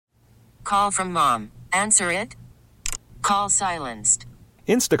Call from mom. Answer it. Call silenced.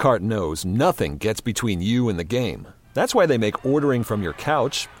 Instacart knows nothing gets between you and the game. That's why they make ordering from your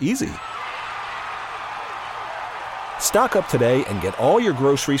couch easy. Stock up today and get all your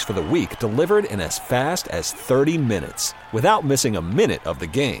groceries for the week delivered in as fast as 30 minutes without missing a minute of the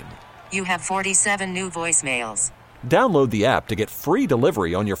game. You have 47 new voicemails. Download the app to get free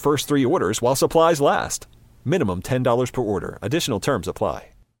delivery on your first 3 orders while supplies last. Minimum $10 per order. Additional terms apply.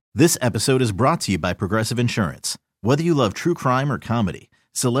 This episode is brought to you by Progressive Insurance. Whether you love true crime or comedy,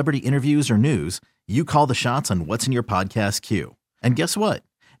 celebrity interviews or news, you call the shots on what's in your podcast queue. And guess what?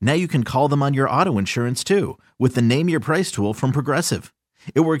 Now you can call them on your auto insurance too with the Name Your Price tool from Progressive.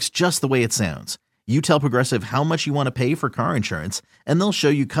 It works just the way it sounds. You tell Progressive how much you want to pay for car insurance, and they'll show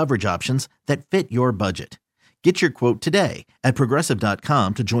you coverage options that fit your budget. Get your quote today at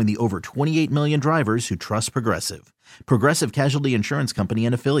Progressive.com to join the over 28 million drivers who trust Progressive. Progressive Casualty Insurance Company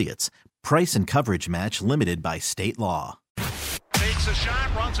and Affiliates. Price and coverage match limited by state law. Takes a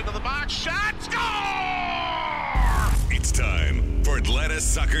shot, runs into the box, shot, score! It's time for Atlanta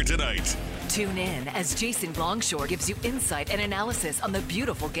Soccer Tonight. Tune in as Jason Longshore gives you insight and analysis on the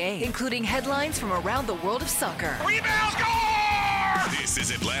beautiful game, including headlines from around the world of soccer. Rebound, score! This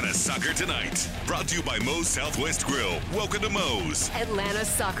is Atlanta Soccer Tonight, brought to you by Moe's Southwest Grill. Welcome to Moe's. Atlanta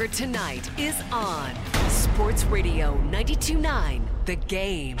Soccer Tonight is on Sports Radio 92.9, The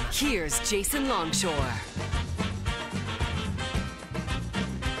Game. Here's Jason Longshore.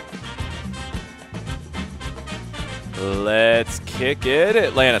 Let's kick it.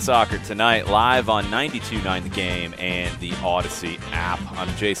 Atlanta Soccer Tonight, live on 92.9 The Game and the Odyssey app.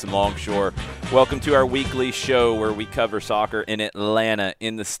 I'm Jason Longshore. Welcome to our weekly show where we cover soccer in Atlanta,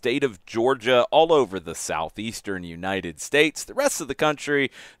 in the state of Georgia, all over the southeastern United States, the rest of the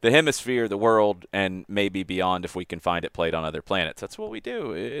country, the hemisphere, the world, and maybe beyond if we can find it played on other planets. That's what we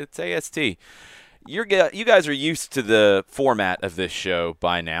do. It's AST. You guys are used to the format of this show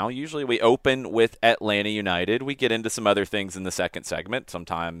by now. Usually we open with Atlanta United. We get into some other things in the second segment,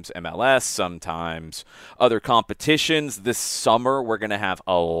 sometimes MLS, sometimes other competitions. This summer we're going to have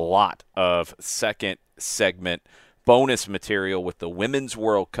a lot of second segment bonus material with the Women's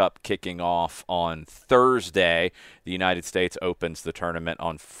World Cup kicking off on Thursday. The United States opens the tournament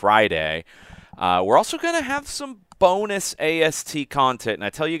on Friday. We're also going to have some bonus AST content, and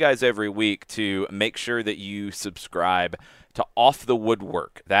I tell you guys every week to make sure that you subscribe to Off the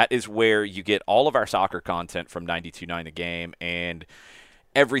Woodwork. That is where you get all of our soccer content from 92.9 The Game and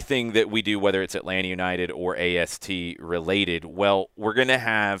everything that we do, whether it's Atlanta United or AST related. Well, we're going to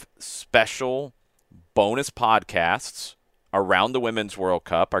have special bonus podcasts around the Women's World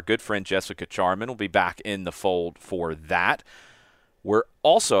Cup. Our good friend Jessica Charman will be back in the fold for that. We're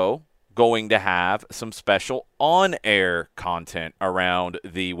also going to have some special on-air content around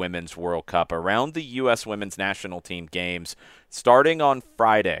the Women's World Cup, around the U.S. Women's National Team games, starting on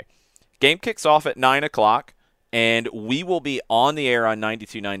Friday. Game kicks off at 9 o'clock, and we will be on the air on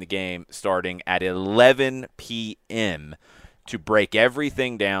 92.9 The Game starting at 11 p.m. to break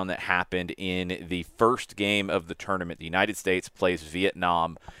everything down that happened in the first game of the tournament. The United States plays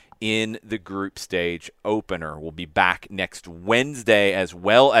Vietnam in the group stage opener. We'll be back next Wednesday as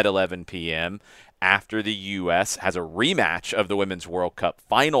well at 11 p.m. after the U.S. has a rematch of the Women's World Cup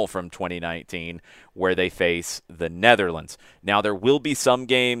final from 2019 where they face the Netherlands. Now, there will be some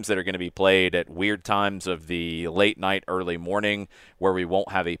games that are going to be played at weird times of the late night, early morning where we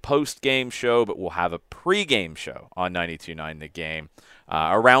won't have a post-game show, but we'll have a pre-game show on 92.9 The Game.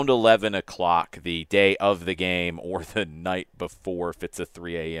 Around 11 o'clock the day of the game or the night before if it's a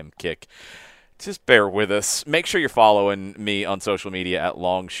 3 a.m. kick. Just bear with us. Make sure you're following me on social media at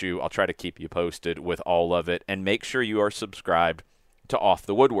Longshoe. I'll try to keep you posted with all of it. And make sure you are subscribed to Off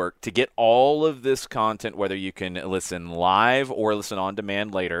the Woodwork to get all of this content, whether you can listen live or listen on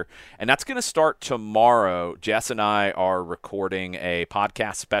demand later. And that's going to start tomorrow. Jess and I are recording a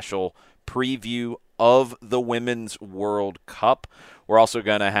podcast special preview of the Women's World Cup. We're also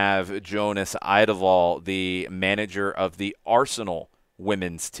going to have Jonas Eideval, the manager of the Arsenal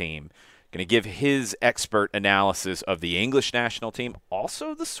women's team, going to give his expert analysis of the English national team,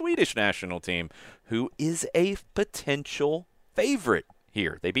 also the Swedish national team, who is a potential favorite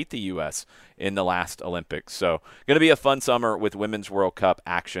here. They beat the U.S. in the last Olympics. So going to be a fun summer with Women's World Cup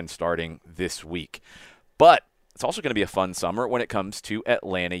action starting this week. But it's also going to be a fun summer when it comes to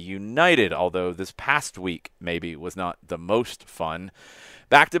Atlanta United, although this past week maybe was not the most fun.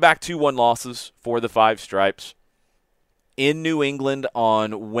 Back-to-back 2-1 losses for the Five Stripes in New England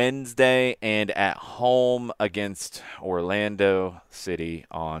on Wednesday and at home against Orlando City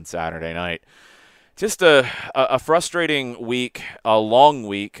on Saturday night. Just a frustrating week, a long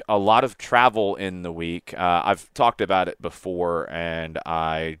week, a lot of travel in the week. I've talked about it before, and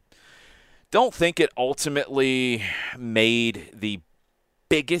I don't think it ultimately made the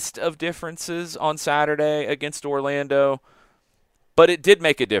biggest of differences on Saturday against Orlando, but it did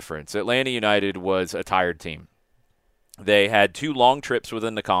make a difference. Atlanta United was a tired team. They had 2 long trips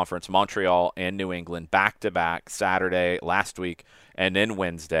within the conference, Montreal and New England, back-to-back, Saturday last week and then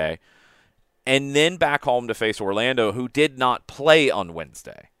Wednesday, and then back home to face Orlando, who did not play on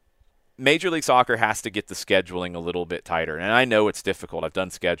Wednesday. Major League Soccer has to get the scheduling a little bit tighter, and I know it's difficult. I've done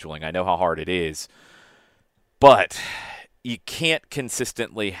scheduling. I know how hard it is. But you can't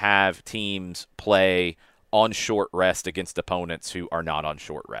consistently have teams play on short rest against opponents who are not on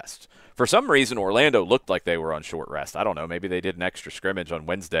short rest. For some reason, Orlando looked like they were on short rest. I don't know. Maybe they did an extra scrimmage on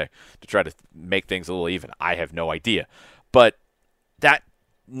Wednesday to try to make things a little even. I have no idea. But that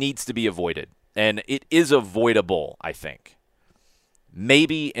needs to be avoided, and it is avoidable, I think.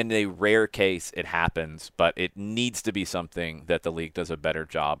 Maybe in a rare case it happens, but it needs to be something that the league does a better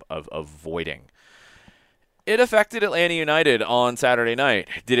job of avoiding. It affected Atlanta United on Saturday night.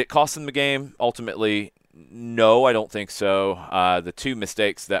 Did it cost them the game? Ultimately, no, I don't think so. The 2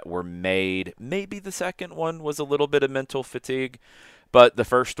 mistakes that were made, maybe the second one was a little bit of mental fatigue, but the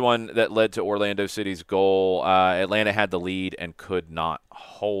first one that led to Orlando City's goal, Atlanta had the lead and could not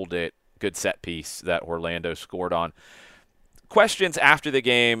hold it. Good set piece that Orlando scored on. Questions after the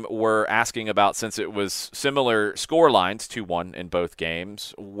game were asking about, since it was similar score lines, 2-1 in both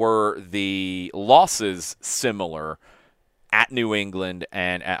games, were the losses similar at New England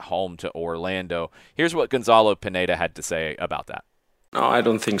and at home to Orlando? Here's what Gonzalo Pineda had to say about that. No, I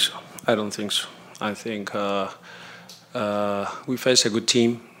don't think so. I think we faced a good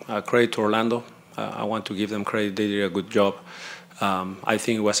team. Credit to Orlando. I want to give them credit. They did a good job. I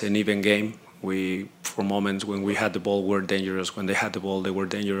think it was an even game. For moments when we had the ball, we were dangerous. When they had the ball, they were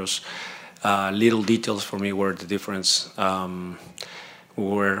dangerous. Little details for me were the difference. We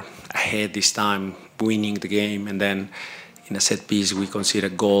were ahead this time, winning the game, and then in a set piece we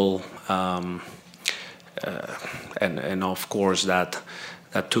conceded a goal. And of course that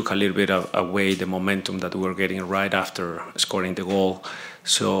took a little bit away the momentum that we were getting right after scoring the goal.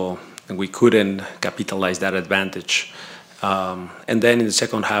 So we couldn't capitalize that advantage. And then in the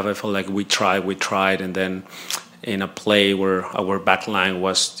second half, I felt like we tried, and then in a play where our back line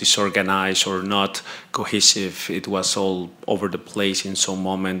was disorganized or not cohesive, it was all over the place in some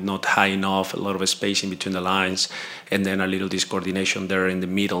moment, not high enough, a lot of space in between the lines, and then a little discoordination there in the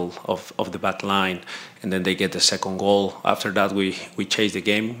middle of the back line, and then they get the second goal. After that, we chased the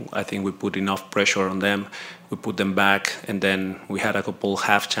game. I think we put enough pressure on them. We put them back, and then we had a couple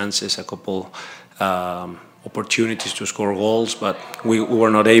half chances, a couple opportunities to score goals, but we were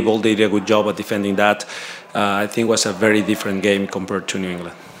not able. They did a good job at defending that. I think it was a very different game compared to New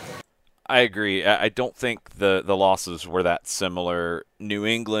England. I agree. I don't think the losses were that similar. New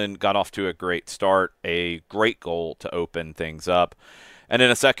England got off to a great start, a great goal to open things up, and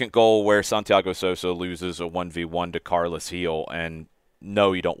then a second goal where Santiago Sosa loses a 1v1 to Carlos Gil, and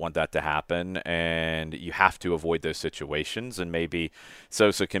no, you don't want that to happen, and you have to avoid those situations, and maybe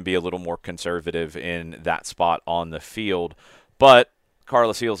Sosa can be a little more conservative in that spot on the field. But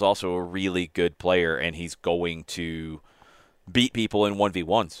Carlos Gil is also a really good player, and he's going to beat people in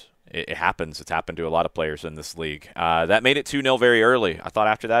 1v1s. It happens. It's happened to a lot of players in this league. That made it 2-0 very early. I thought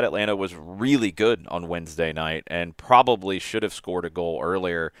after that Atlanta was really good on Wednesday night and probably should have scored a goal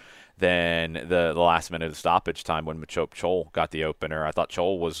earlier than the last minute of stoppage time when Machop Chol got the opener. I thought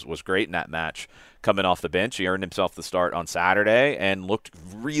Chol was great in that match coming off the bench. He earned himself the start on Saturday and looked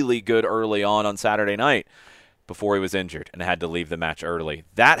really good early on Saturday night before he was injured and had to leave the match early.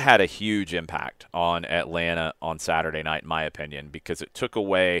 That had a huge impact on Atlanta on Saturday night, in my opinion, because it took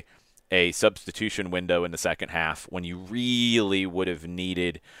away a substitution window in the second half when you really would have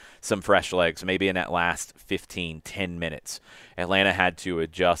needed some fresh legs, maybe in that last 10 minutes. Atlanta had to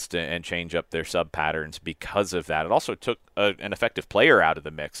adjust and change up their sub patterns because of that. It also took an effective player out of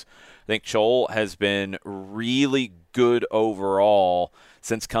the mix. I think Chol has been really good overall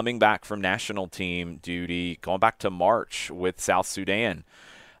since coming back from national team duty, going back to March with South Sudan.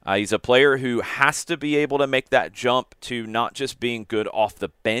 He's a player who has to be able to make that jump to not just being good off the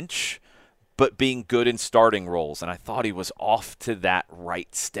bench, but being good in starting roles. And I thought he was off to that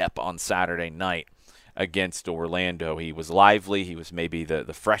right step on Saturday night against Orlando. He was lively. He was maybe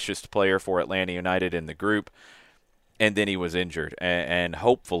the freshest player for Atlanta United in the group. And then he was injured. And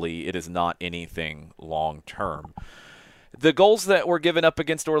hopefully it is not anything long-term. The goals that were given up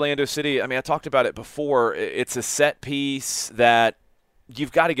against Orlando City, I mean, I talked about it before. It's a set piece that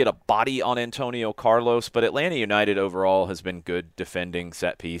you've got to get a body on Antonio Carlos, but Atlanta United overall has been good defending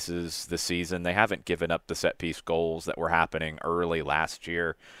set pieces this season. They haven't given up the set piece goals that were happening early last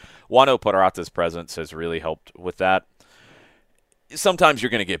year. Juano Purata's presence has really helped with that. Sometimes you're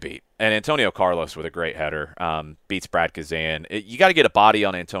going to get beat, and Antonio Carlos with a great header beats Brad Kazan. You got to get a body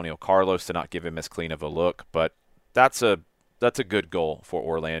on Antonio Carlos to not give him as clean of a look, but that's a good goal for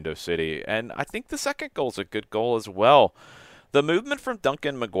Orlando City, and I think the second goal is a good goal as well. The movement from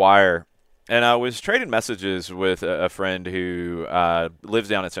Duncan McGuire, and I was trading messages with a friend who lives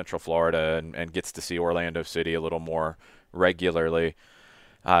down in Central Florida and gets to see Orlando City a little more regularly,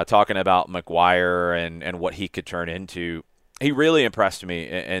 talking about McGuire and what he could turn into. He really impressed me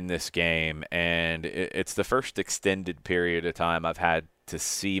in this game, and it's the first extended period of time I've had to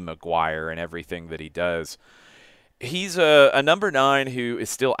see McGuire and everything that he does. He's a number 9 who is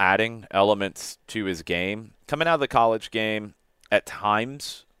still adding elements to his game. Coming out of the college game, at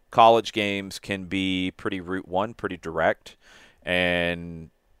times, college games can be pretty Route 1, pretty direct,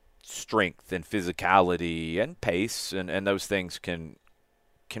 and strength and physicality and pace and those things can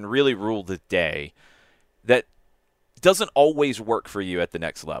really rule the day. That doesn't always work for you at the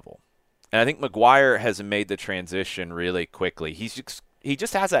next level. And I think McGuire has made the transition really quickly. He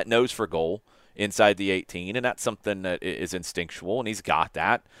just has that nose for goal inside the 18, and that's something that is instinctual, and he's got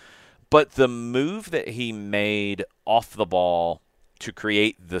that. But the move that he made off the ball to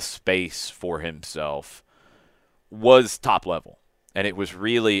create the space for himself was top level, and it was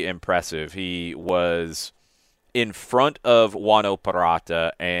really impressive. He was in front of Juano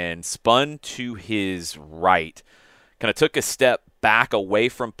Purata and spun to his right, kind of took a step back away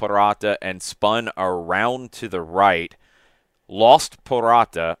from Purata and spun around to the right, lost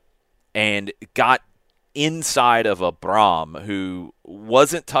Purata, and got inside of Abram, who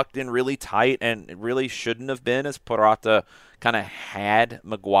wasn't tucked in really tight and really shouldn't have been, as Purata kind of had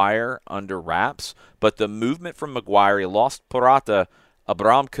McGuire under wraps. But the movement from McGuire, he lost Purata.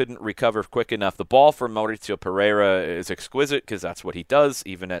 Abram couldn't recover quick enough. The ball from Mauricio Pereira is exquisite because that's what he does,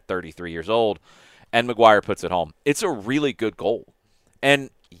 even at 33 years old. And McGuire puts it home. It's a really good goal. And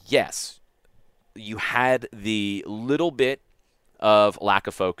yes, you had the little bit of lack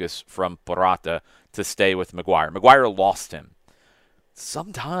of focus from Purata to stay with McGuire. McGuire lost him.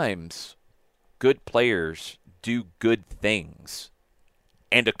 Sometimes good players do good things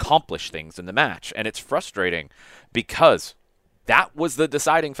and accomplish things in the match, and it's frustrating because that was the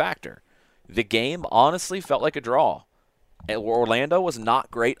deciding factor. The game honestly felt like a draw. Orlando was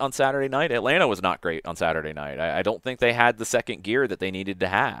not great on Saturday night. Atlanta was not great on Saturday night. I don't think they had the second gear that they needed to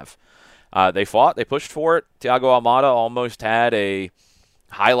have. They fought. They pushed for it. Thiago Almada almost had a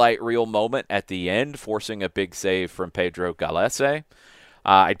highlight reel moment at the end, forcing a big save from Pedro Galese.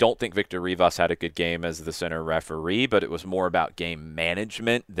 I don't think Victor Rivas had a good game as the center referee, but it was more about game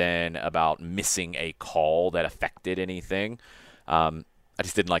management than about missing a call that affected anything. I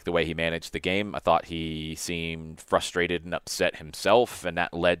just didn't like the way he managed the game. I thought he seemed frustrated and upset himself, and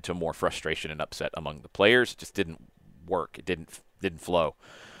that led to more frustration and upset among the players. It just didn't work. It didn't flow.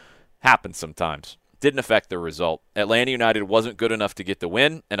 Happens sometimes. Didn't affect the result. Atlanta United wasn't good enough to get the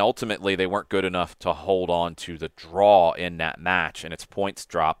win, and ultimately they weren't good enough to hold on to the draw in that match, and its points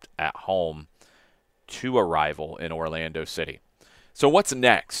dropped at home to a rival in Orlando City. So what's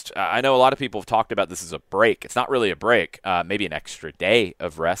next? I know a lot of people have talked about this as a break. It's not really a break. Maybe an extra day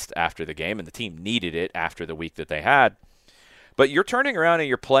of rest after the game, and the team needed it after the week that they had. But you're turning around and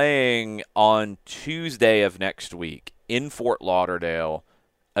you're playing on Tuesday of next week in Fort Lauderdale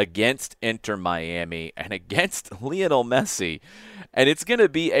against Inter Miami and against Lionel Messi. And it's going to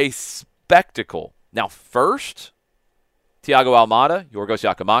be a spectacle. Now, first, Thiago Almada, Yorgos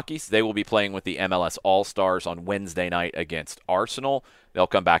Giacomakis, they will be playing with the MLS All-Stars on Wednesday night against Arsenal. They'll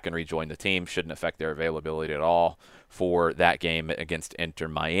come back and rejoin the team. Shouldn't affect their availability at all for that game against Inter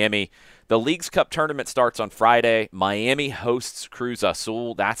Miami. The Leagues Cup tournament starts on Friday. Miami hosts Cruz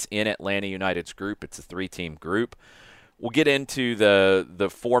Azul. That's in Atlanta United's group. It's a 3-team group. We'll get into the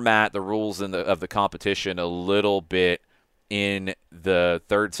format, the rules of the competition a little bit in the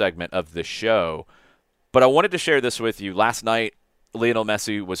third segment of the show. But I wanted to share this with you. Last night, Lionel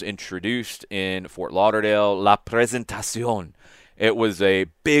Messi was introduced in Fort Lauderdale, La Presentación. It was a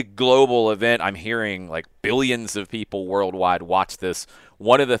big global event. I'm hearing like billions of people worldwide watch this.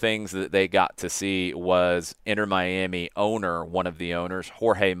 One of the things that they got to see was Inter Miami owner, one of the owners,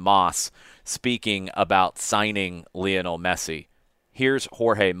 Jorge Mas, speaking about signing Lionel Messi. Here's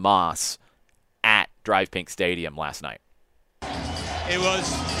Jorge Mas at Drive Pink Stadium last night. It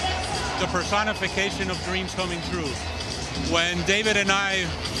was the personification of dreams coming true. When David and I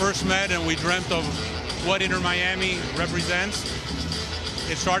first met and we dreamt of what Inter Miami represents,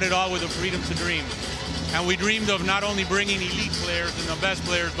 it started all with the freedom to dream. And we dreamed of not only bringing elite players and the best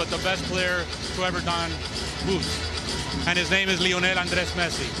players, but the best player to ever don boots. And his name is Lionel Andres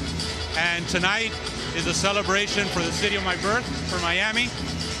Messi. And tonight is a celebration for the city of my birth, for Miami,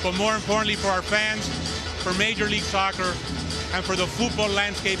 but more importantly for our fans, for Major League Soccer, and for the football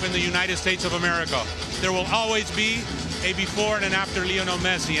landscape in the United States of America. There will always be a before and an after Lionel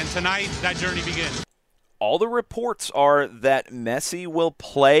Messi, and tonight that journey begins. All the reports are that Messi will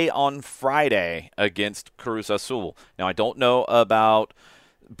play on Friday against Cruz Azul. Now, I don't know about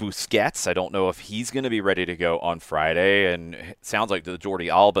Busquets. I don't know if he's going to be ready to go on Friday, and it sounds like the Jordi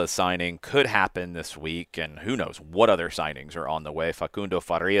Alba signing could happen this week, and who knows what other signings are on the way. Facundo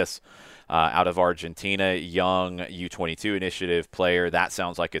Farias out of Argentina, young U22 initiative player. That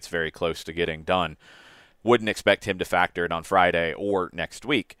sounds like it's very close to getting done. Wouldn't expect him to factor in on Friday or next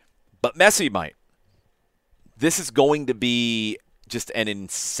week, but Messi might. This is going to be just an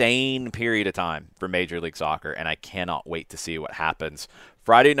insane period of time for Major League Soccer, and I cannot wait to see what happens.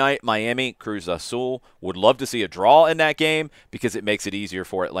 Friday night, Miami, Cruz Azul. Would love to see a draw in that game because it makes it easier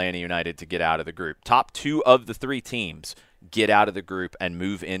for Atlanta United to get out of the group. Top 2 of the 3 teams get out of the group and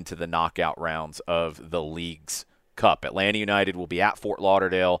move into the knockout rounds of the League's Cup. Atlanta United will be at Fort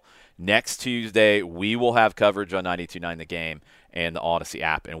Lauderdale next Tuesday. We will have coverage on 92.9 The Game and the Odyssey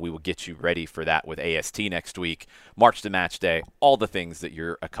app, and we will get you ready for that with AST next week. March to match day, all the things that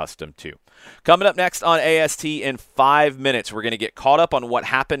you're accustomed to. Coming up next on AST in 5 minutes, we're going to get caught up on what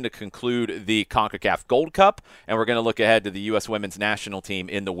happened to conclude the CONCACAF Gold Cup, and we're going to look ahead to the U.S. women's national team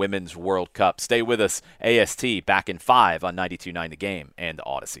in the Women's World Cup. Stay with us. AST back in 5 on 92.9 The Game and the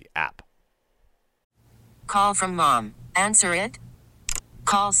Odyssey app. Call from mom. Answer it.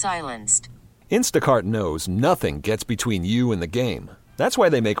 Call silenced. Instacart knows nothing gets between you and the game. That's why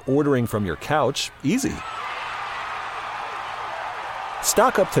they make ordering from your couch easy.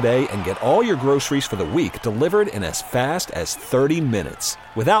 Stock up today and get all your groceries for the week delivered in as fast as 30 minutes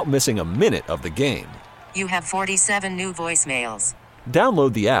without missing a minute of the game. You have 47 new voicemails.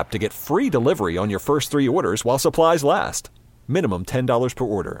 Download the app to get free delivery on your first 3 orders while supplies last. Minimum $10 per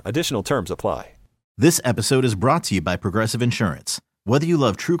order. Additional terms apply. This episode is brought to you by Progressive Insurance. Whether you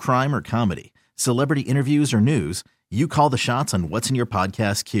love true crime or comedy, celebrity interviews or news, you call the shots on what's in your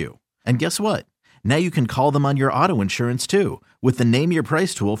podcast queue. And guess what? Now you can call them on your auto insurance too with the Name Your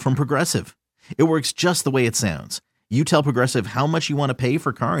Price tool from Progressive. It works just the way it sounds. You tell Progressive how much you want to pay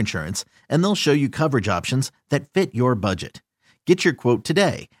for car insurance, and they'll show you coverage options that fit your budget. Get your quote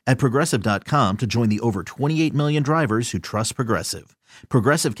today at Progressive.com to join the over 28 million drivers who trust Progressive.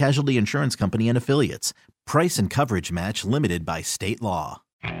 Progressive Casualty Insurance Company and Affiliates. Price and coverage match limited by state law.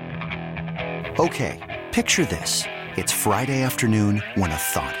 Okay, picture this. It's Friday afternoon when a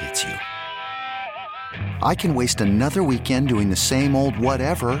thought hits you. I can waste another weekend doing the same old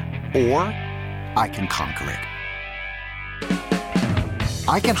whatever, or I can conquer it.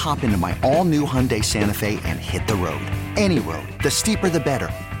 I can hop into my all-new Hyundai Santa Fe and hit the road. Any road. The steeper, the better.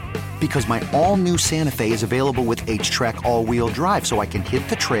 Because my all-new Santa Fe is available with H-Track all-wheel drive, so I can hit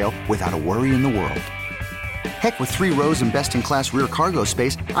the trail without a worry in the world. Heck, with 3 rows and best-in-class rear cargo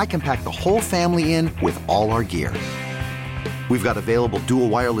space, I can pack the whole family in with all our gear. We've got available dual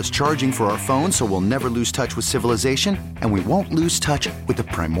wireless charging for our phones, so we'll never lose touch with civilization, and we won't lose touch with the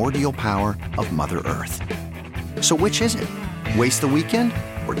primordial power of Mother Earth. So which is it? Waste the weekend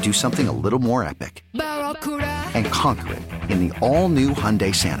or do something a little more epic? And conquer it in the all-new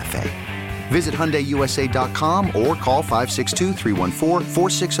Hyundai Santa Fe. Visit HyundaiUSA.com or call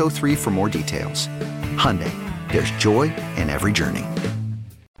 562-314-4603 for more details. Hyundai, there's joy in every journey.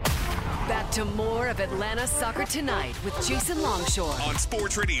 Back to more of Atlanta Soccer Tonight with Jason Longshore. On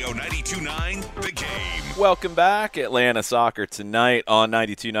Sports Radio 92.9 The Game. Welcome back. Atlanta Soccer Tonight on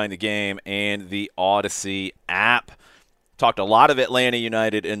 92.9 The Game and the Odyssey app. Talked a lot of Atlanta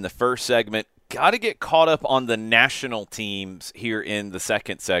United in the first segment. Got to get caught up on the national teams here in the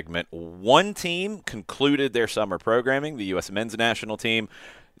second segment. One team concluded their summer programming, the U.S. men's national team.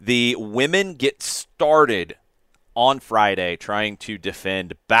 The women get started on Friday trying to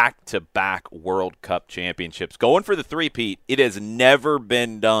defend back-to-back World Cup championships. Going for the three-peat. It has never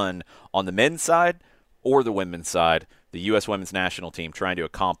been done on the men's side or the women's side. The U.S. women's national team trying to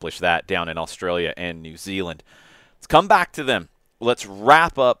accomplish that down in Australia and New Zealand. Let's come back to them. Let's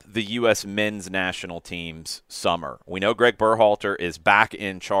wrap up the U.S. men's national team's summer. We know Greg Berhalter is back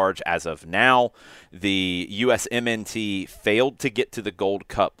in charge as of now. The USMNT failed to get to the Gold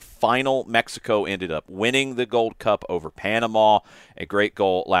Cup final. Mexico ended up winning the Gold Cup over Panama. A great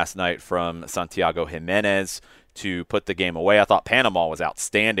goal last night from Santiago Jimenez to put the game away. I thought Panama was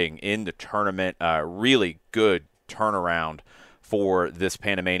outstanding in the tournament. Really good turnaround for this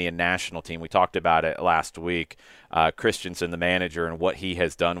Panamanian national team. We talked about it last week. Christensen, the manager, and what he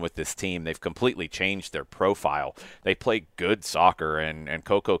has done with this team. They've completely changed their profile. They play good soccer, and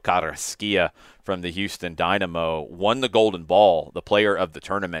Coco Carrasquilla from the Houston Dynamo won the Golden Ball, the player of the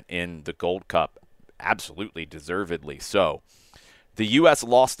tournament in the Gold Cup, absolutely deservedly so. The U.S.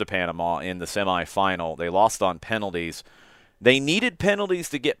 lost to Panama in the semifinal. They lost on penalties. They needed penalties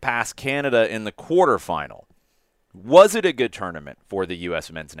to get past Canada in the quarterfinal. Was it a good tournament for the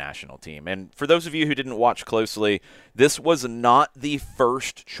U.S. men's national team? And for those of you who didn't watch closely, this was not the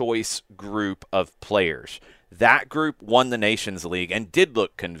first choice group of players. That group won the Nations League and did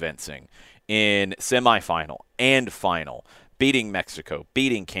look convincing in semifinal and final, beating Mexico,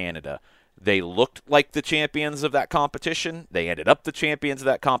 beating Canada. They looked like the champions of that competition. They ended up the champions of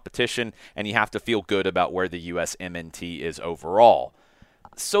that competition, and you have to feel good about where the USMNT is overall.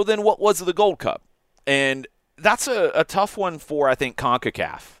 So then what was the Gold Cup? And that's a tough one for, I think,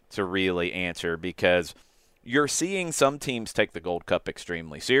 CONCACAF to really answer, because you're seeing some teams take the Gold Cup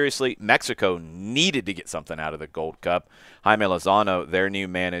extremely seriously. Mexico needed to get something out of the Gold Cup. Jaime Lozano, their new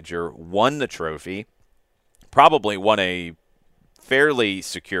manager, won the trophy, probably won a fairly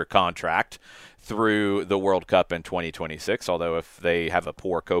secure contract through the World Cup in 2026, although if they have a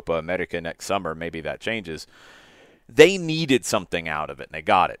poor Copa America next summer, maybe that changes. They needed something out of it, and they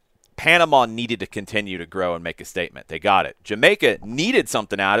got it. Panama needed to continue to grow and make a statement. They got it. Jamaica needed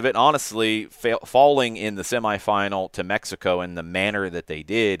something out of it. Honestly, falling in the semifinal to Mexico in the manner that they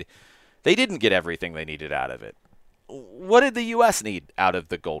did, they didn't get everything they needed out of it. What did the U.S. need out of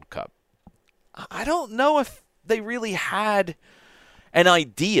the Gold Cup? I don't know if they really had an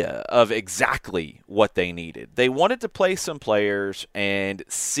idea of exactly what they needed. They wanted to play some players and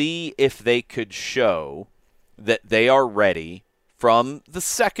see if they could show that they are ready from the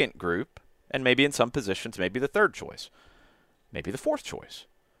second group, and maybe in some positions, maybe the third choice, maybe the fourth choice.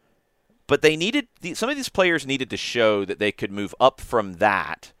 But they needed some of these players needed to show that they could move up from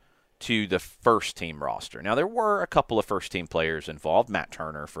that to the first team roster. Now, there were a couple of first team players involved, Matt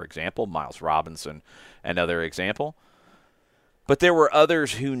Turner, for example, Miles Robinson, another example. But there were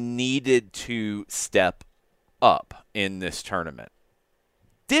others who needed to step up in this tournament.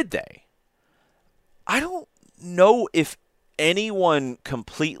 Did they? I don't know if anyone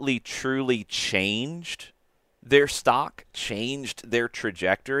completely, truly changed their stock, changed their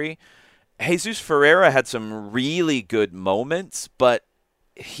trajectory. Jesus Ferreira had some really good moments, but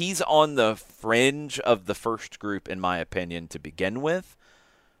he's on the fringe of the first group, in my opinion, to begin with.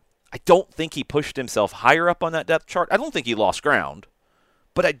 I don't think he pushed himself higher up on that depth chart. I don't think he lost ground,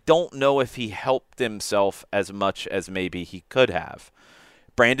 but I don't know if he helped himself as much as maybe he could have.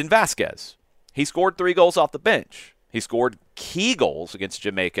 Brandon Vasquez, he scored 3 goals off the bench. He scored key goals against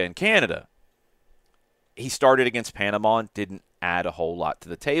Jamaica and Canada. He started against Panama and didn't add a whole lot to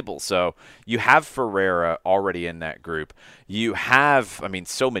the table. So you have Ferreira already in that group. You have,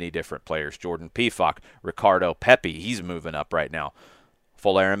 so many different players. Jordan Pefok, Ricardo Pepi, he's moving up right now.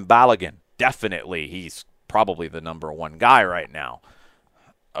 Folarin Balogun, definitely. He's probably the number one guy right now.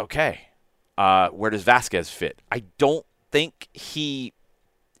 Okay. Where does Vasquez fit? I don't think he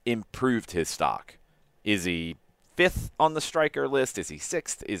improved his stock. Is he 5th on the striker list? Is he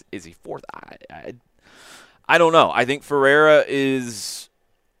 6th? Is he 4th? I don't know. I think Ferreira is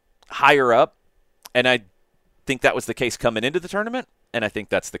higher up, and I think that was the case coming into the tournament, and I think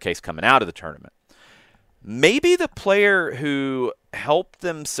that's the case coming out of the tournament. Maybe the player who helped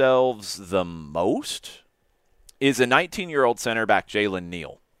themselves the most is a 19-year-old center back, Jalen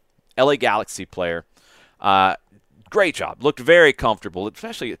Neal, LA Galaxy player. Great job. Looked very comfortable,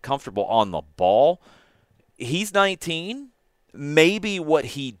 especially comfortable on the ball. He's 19. Maybe what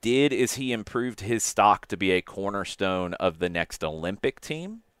he did is he improved his stock to be a cornerstone of the next Olympic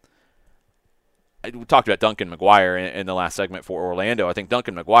team. We talked about Duncan McGuire in the last segment for Orlando. I think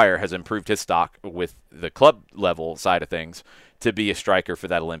Duncan McGuire has improved his stock with the club level side of things to be a striker for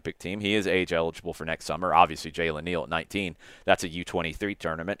that Olympic team. He is age eligible for next summer. Obviously, Jalen Neal at 19, that's a U23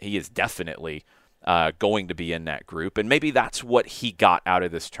 tournament. He is definitely going to be in that group, and maybe that's what he got out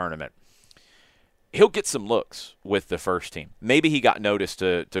of this tournament. He'll get some looks with the first team. Maybe he got noticed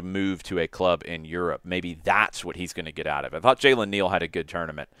to move to a club in Europe. Maybe that's what he's going to get out of it. I thought Jalen Neal had a good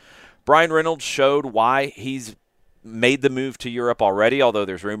tournament. Brian Reynolds showed why he's made the move to Europe already, although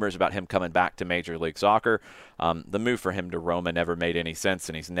there's rumors about him coming back to Major League Soccer. The move for him to Roma never made any sense,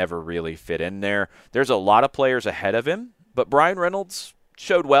 and he's never really fit in there. There's a lot of players ahead of him, but Brian Reynolds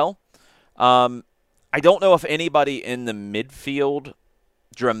showed well. I don't know if anybody in the midfield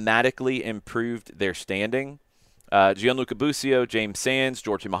dramatically improved their standing. Gianluca Busio, James Sands,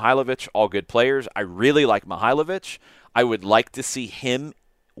 Georgi Mihailovic, all good players. I really like Mihailovic. I would like to see him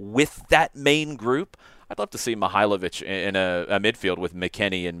with that main group. I'd love to see Mihailovic in a midfield with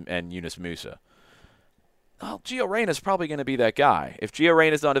McKennie and Yunus Musa. Well, Gio Reyna's probably going to be that guy. If Gio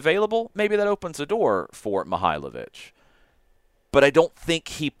Reyna's not available, maybe that opens a door for Mihailovic. But I don't think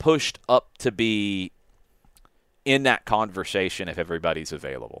he pushed up to be in that conversation if everybody's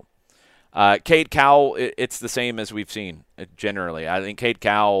available. Cade Cowell, it's the same as we've seen generally. I think Cade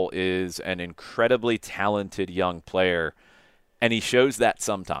Cowell is an incredibly talented young player, and he shows that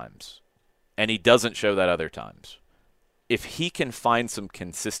sometimes, and he doesn't show that other times. If he can find some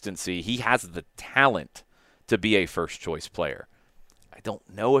consistency, he has the talent to be a first-choice player. I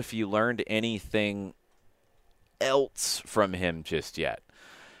don't know if you learned anything else from him just yet.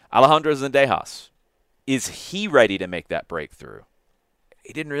 Alejandro Zendejas, is he ready to make that breakthrough?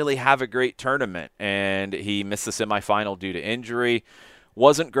 He didn't really have a great tournament, and he missed the semifinal due to injury.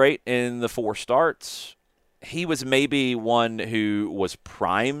 Wasn't great in the 4 starts. He was maybe one who was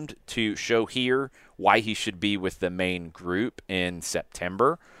primed to show here why he should be with the main group in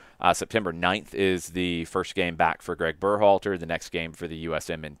September. September 9th is the first game back for Greg Berhalter. The next game for the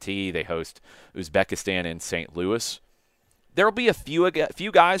USWNT. They host Uzbekistan in St. Louis. There will be a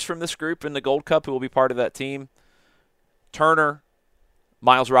few guys from this group in the Gold Cup who will be part of that team. Turner,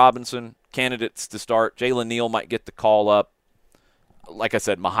 Miles Robinson, candidates to start. Jalen Neal might get the call up. Like I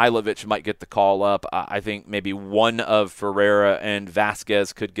said, Mihailovic might get the call up. I think maybe one of Ferreira and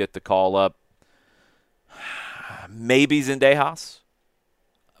Vasquez could get the call up. Maybe Zendejas.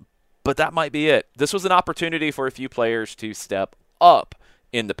 But that might be it. This was an opportunity for a few players to step up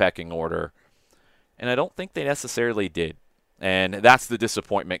in the pecking order, and I don't think they necessarily did. And that's the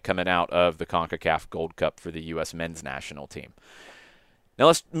disappointment coming out of the CONCACAF Gold Cup for the U.S. men's national team. Now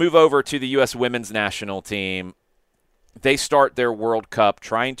let's move over to the U.S. women's national team. They start their World Cup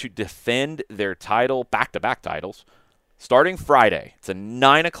trying to defend their title, back-to-back titles, starting Friday. It's a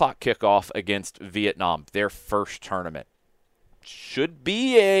 9 o'clock kickoff against Vietnam, their first tournament. Should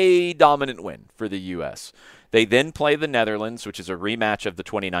be a dominant win for the U.S. They then play the Netherlands, which is a rematch of the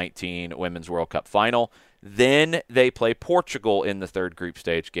 2019 Women's World Cup final. Then they play Portugal in the third group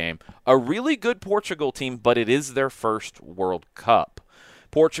stage game. A really good Portugal team, but it is their first World Cup.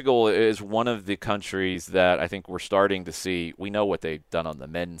 Portugal is one of the countries that I think we're starting to see. We know what they've done on the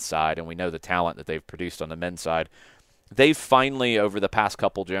men's side, and we know the talent that they've produced on the men's side. They've finally, over the past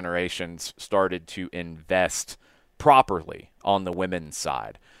couple generations, started to invest properly on the women's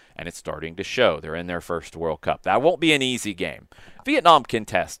side, and it's starting to show. They're in their first World Cup. That won't be an easy game. Vietnam can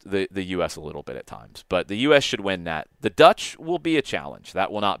test the U.S. a little bit at times, but the U.S. should win that. The Dutch will be a challenge.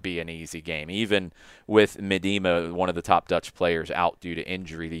 That will not be an easy game. Even with Medema, one of the top Dutch players, out due to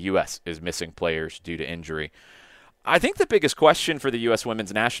injury, the U.S. is missing players due to injury. I think the biggest question for the U.S.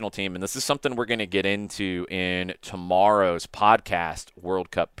 women's national team, and this is something we're going to get into in tomorrow's podcast World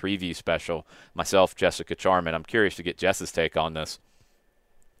Cup preview special, myself, Jessica Charman. I'm curious to get Jess's take on this.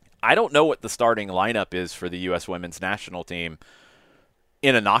 I don't know what the starting lineup is for the U.S. women's national team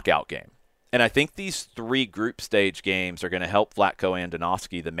in a knockout game. And I think these 3 group stage games are going to help Vlatko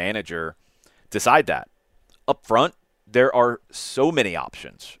Andonovski, the manager, decide that. Up front, there are so many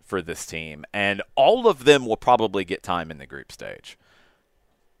options for this team, and all of them will probably get time in the group stage.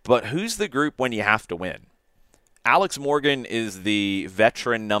 But who's the group when you have to win? Alex Morgan is the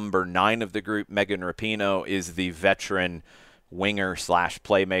veteran number 9 of the group. Megan Rapinoe is the veteran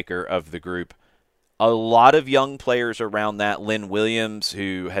winger/playmaker of the group. A lot of young players around that. Lynn Williams,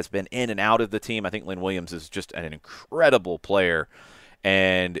 who has been in and out of the team. I think Lynn Williams is just an incredible player.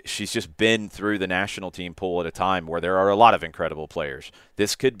 And she's just been through the national team pool at a time where there are a lot of incredible players.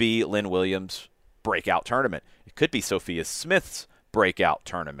 This could be Lynn Williams' breakout tournament. It could be Sophia Smith's breakout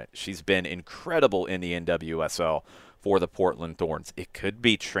tournament. She's been incredible in the NWSL for the Portland Thorns. It could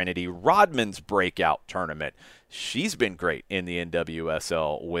be Trinity Rodman's breakout tournament. She's been great in the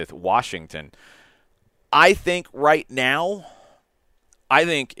NWSL with Washington. I think right now,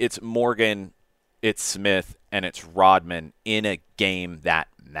 it's Morgan, it's Smith, and it's Rodman in a game that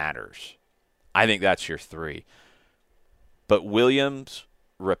matters. I think that's your 3. But Williams,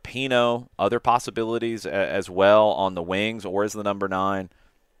 Rapinoe, other possibilities as well on the wings or as the number 9,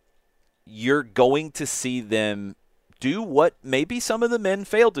 you're going to see them do what maybe some of the men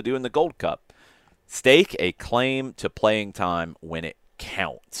failed to do in the Gold Cup. Stake a claim to playing time when it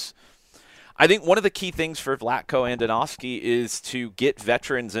counts. I think one of the key things for Vlatko Andonovski is to get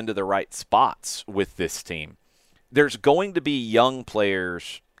veterans into the right spots with this team. There's going to be young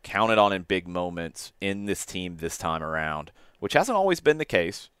players counted on in big moments in this team this time around, which hasn't always been the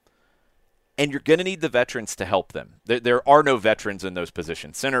case. And you're going to need the veterans to help them. There are no veterans in those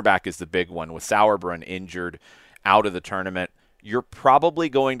positions. Center back is the big one. With Sauerbrunn injured out of the tournament, you're probably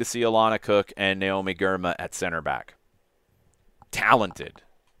going to see Alana Cook and Naomi Girma at center back. Talented.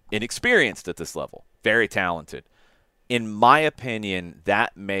 Inexperienced at this level. Very talented. In my opinion,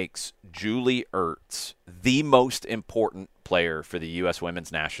 that makes Julie Ertz the most important player for the U.S.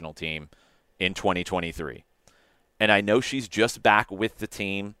 women's national team in 2023. And I know she's just back with the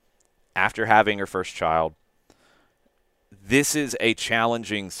team after having her first child. This is a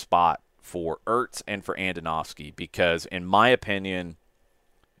challenging spot for Ertz and for Andonovski because, in my opinion,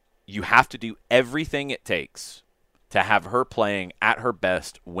 you have to do everything it takes to have her playing at her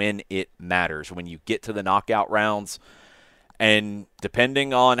best when it matters, when you get to the knockout rounds. And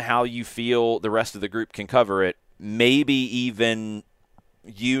depending on how you feel the rest of the group can cover it, maybe even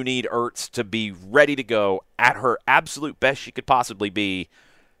you need Ertz to be ready to go at her absolute best she could possibly be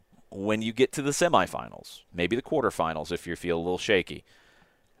when you get to the semifinals, maybe the quarterfinals if you feel a little shaky.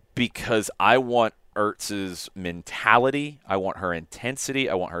 Because I want Ertz's mentality, I want her intensity,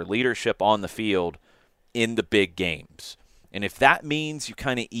 I want her leadership on the field in the big games. And if that means you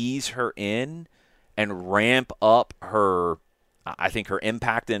kind of ease her in and ramp up her, I think, her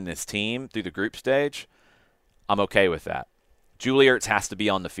impact in this team through the group stage, I'm okay with that. Julie Ertz has to be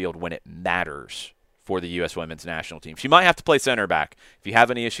on the field when it matters for the U.S. women's national team. She might have to play center back. If you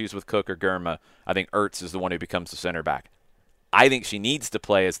have any issues with Cook or Girma, I think Ertz is the one who becomes the center back. I think she needs to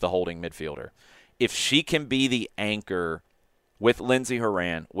play as the holding midfielder. If she can be the anchor with Lindsey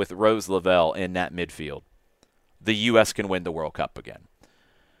Horan, with Rose Lavelle in that midfield, the U.S. can win the World Cup again.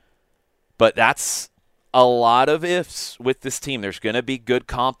 But that's a lot of ifs with this team. There's going to be good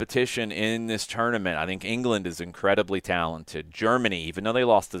competition in this tournament. I think England is incredibly talented. Germany, even though they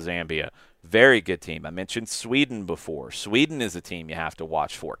lost to Zambia, very good team. I mentioned Sweden before. Sweden is a team you have to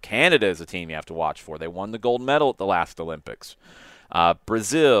watch for. Canada is a team you have to watch for. They won the gold medal at the last Olympics.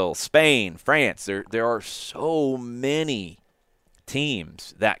 Brazil, Spain, France. There are so many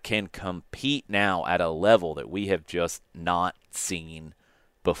teams that can compete now at a level that we have just not seen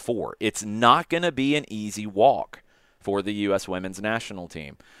before. It's not going to be an easy walk for the U.S. women's national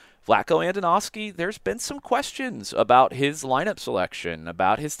team. Vlatko Andonovski, there's been some questions about his lineup selection,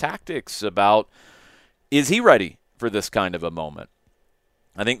 about his tactics, about is he ready for this kind of a moment?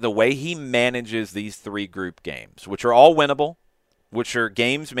 I think the way he manages these three group games, which are all winnable, which are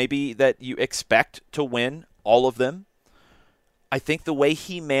games maybe that you expect to win, all of them, I think the way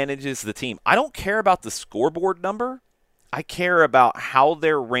he manages the team, I don't care about the scoreboard number. I care about how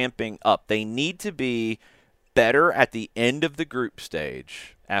they're ramping up. They need to be better at the end of the group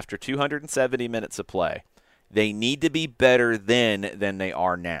stage after 270 minutes of play. They need to be better then than they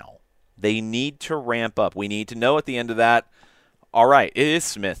are now. They need to ramp up. We need to know at the end of that, all right, it is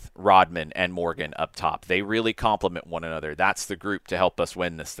Smith, Rodman, and Morgan up top. They really complement one another. That's the group to help us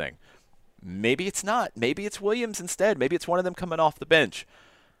win this thing. Maybe it's not. Maybe it's Williams instead. Maybe it's one of them coming off the bench.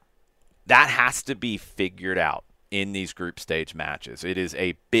 That has to be figured out in these group stage matches. It is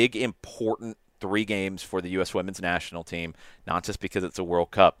a big, important 3 games for the U.S. women's national team, not just because it's a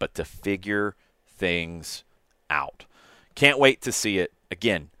World Cup, but to figure things out. Can't wait to see it.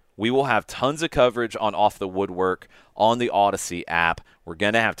 Again, we will have tons of coverage on Off the Woodwork on the Odyssey app. We're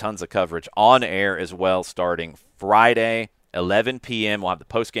going to have tons of coverage on air as well starting Friday, 11 p.m. We'll have the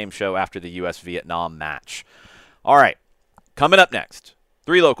post-game show after the U.S.-Vietnam match. All right, coming up next,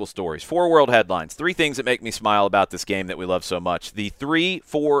 3 local stories, 4 world headlines, 3 things that make me smile about this game that we love so much. The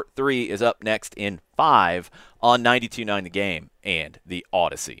 3-4-3 is up next in 5 on 92.9 The Game and the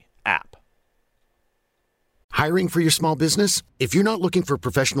Odyssey app. Hiring for your small business? If you're not looking for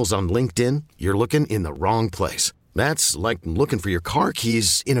professionals on LinkedIn, you're looking in the wrong place. That's like looking for your car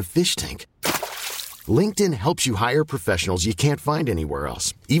keys in a fish tank. LinkedIn helps you hire professionals you can't find anywhere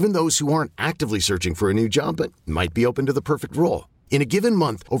else, even those who aren't actively searching for a new job but might be open to the perfect role. In a given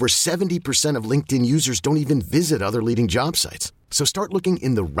month, over 70% of LinkedIn users don't even visit other leading job sites. So start looking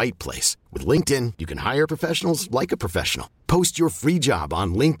in the right place. With LinkedIn, you can hire professionals like a professional. Post your free job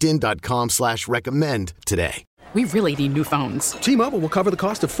on linkedin.com/recommend today. We really need new phones. T-Mobile will cover the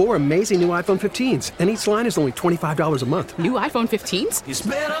cost of 4 amazing new iPhone 15s, and each line is only $25 a month. New iPhone 15s? It's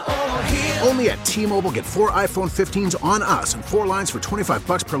better over here. Only at T-Mobile, get 4 iPhone 15s on us and 4 lines for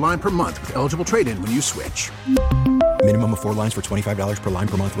 $25 per line per month with eligible trade-in when you switch. Minimum of 4 lines for $25 per line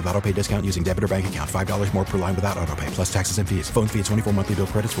per month with autopay discount using debit or bank account. $5 more per line without autopay, plus taxes and fees. Phone fee at 24 monthly bill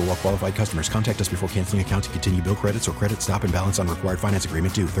credits for well-qualified customers. Contact us before canceling account to continue bill credits or credit stop and balance on required finance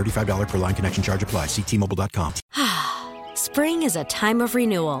agreement due. $35 per line connection charge applies. See T-Mobile.com. Spring is a time of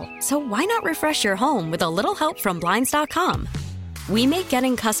renewal, so why not refresh your home with a little help from Blinds.com? We make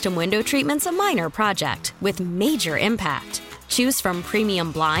getting custom window treatments a minor project with major impact. Choose from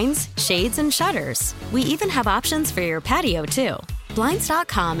premium blinds, shades, and shutters. We even have options for your patio, too.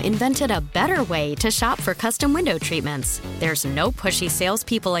 Blinds.com invented a better way to shop for custom window treatments. There's no pushy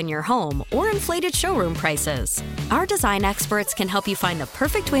salespeople in your home or inflated showroom prices. Our design experts can help you find the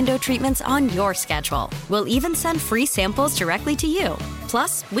perfect window treatments on your schedule. We'll even send free samples directly to you.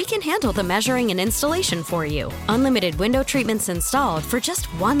 Plus, we can handle the measuring and installation for you. Unlimited window treatments installed for just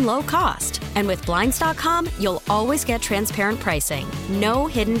one low cost. And with Blinds.com, you'll always get transparent pricing. No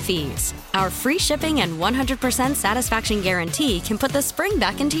hidden fees. Our free shipping and 100% satisfaction guarantee can put the spring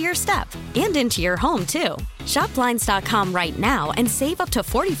back into your step and into your home, too. Shop Blinds.com right now and save up to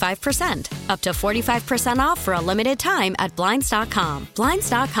 45%. Up to 45% off for a limited time at Blinds.com.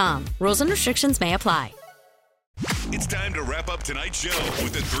 Blinds.com. Rules and restrictions may apply. It's time to wrap up tonight's show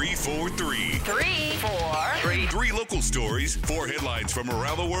with the 3-4-3. 3-4-3. 3 local stories, 4 headlines from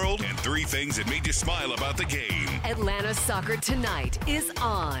around the world, and 3 things that made you smile about the game. Atlanta Soccer Tonight is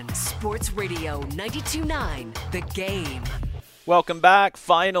on Sports Radio 92.9 The Game. Welcome back.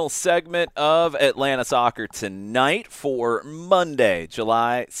 Final segment of Atlanta Soccer Tonight for Monday,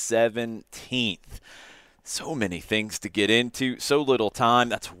 July 17th. So many things to get into, so little time.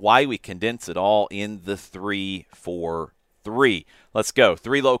 That's why we condense it all in the 3-4-3. Let's go.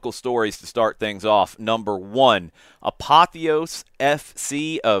 3 local stories to start things off. Number 1, Apotheos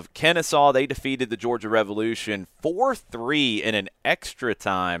FC of Kennesaw. They defeated the Georgia Revolution 4-3 in an extra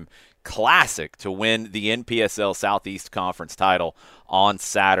time classic to win the NPSL Southeast Conference title on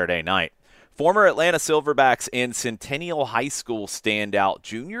Saturday night. Former Atlanta Silverbacks and Centennial High School standout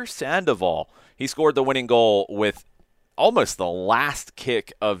Junior Sandoval. He scored the winning goal with almost the last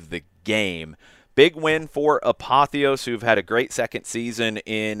kick of the game. Big win for Apotheos, who've had a great second season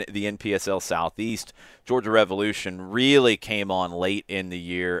in the NPSL Southeast. Georgia Revolution really came on late in the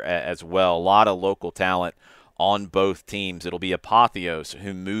year as well. A lot of local talent on both teams. It'll be Apotheos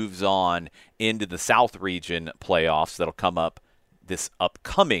who moves on into the South Region playoffs that'll come up this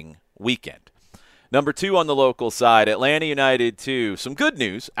upcoming weekend. Number 2 on the local side, Atlanta United 2. Some good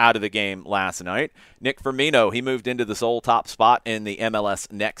news out of the game last night. Nick Firmino, he moved into the sole top spot in the MLS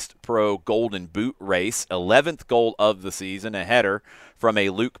Next Pro Golden Boot race. 11th goal of the season, a header from a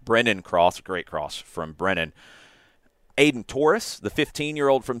Luke Brennan cross. A great cross from Brennan. Aiden Torres, the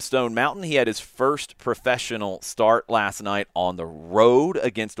 15-year-old from Stone Mountain, he had his first professional start last night on the road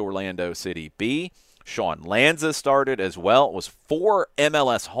against Orlando City B. Sean Lanza started as well. It was 4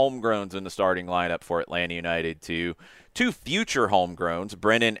 MLS homegrowns in the starting lineup for Atlanta United 2. 2 future homegrowns,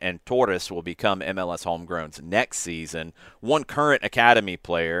 Brennan and Torres, will become MLS homegrowns next season. 1 current academy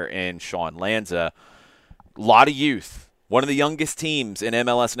player in Sean Lanza. A lot of youth. One of the youngest teams in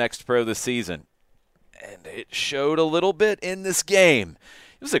MLS Next Pro this season. And it showed a little bit in this game.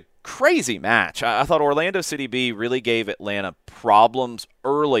 It was a crazy match. I thought Orlando City B really gave Atlanta problems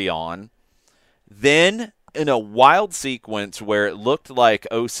early on. Then, in a wild sequence where it looked like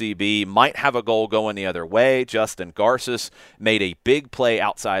OCB might have a goal going the other way, Justin Garces made a big play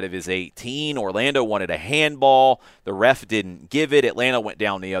outside of his 18. Orlando wanted a handball. The ref didn't give it. Atlanta went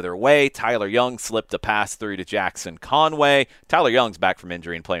down the other way. Tyler Young slipped a pass through to Jackson Conway. Tyler Young's back from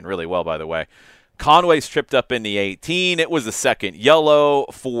injury and playing really well, by the way. Conway's tripped up in the 18. It was the second yellow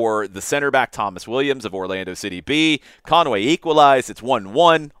for the center back, Thomas Williams of Orlando City B. Conway equalized. It's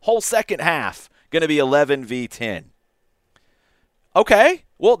 1-1. Whole second half. Going to be 11-10. Okay,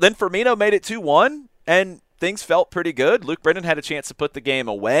 well, then Firmino made it 2-1, and things felt pretty good. Luke Brennan had a chance to put the game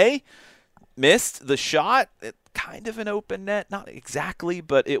away. Missed the shot. Kind of an open net. Not exactly,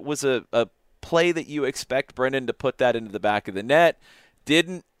 but it was a play that you expect Brennan to put that into the back of the net.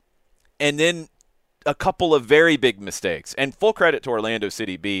 Didn't. And then a couple of very big mistakes. And full credit to Orlando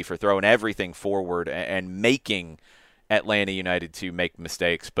City B for throwing everything forward and making Atlanta United to make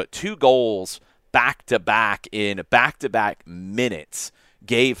mistakes. But 2 goals back-to-back in back-to-back minutes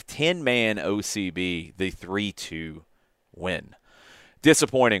gave 10-man OCB the 3-2 win.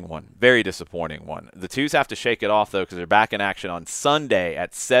 Disappointing one. Very disappointing one. The Twos have to shake it off, though, because they're back in action on Sunday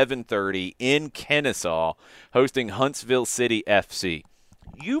at 7:30 in Kennesaw, hosting Huntsville City FC.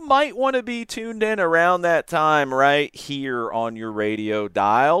 You might want to be tuned in around that time right here on your radio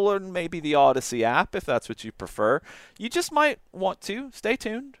dial or maybe the Odyssey app if that's what you prefer. You just might want to stay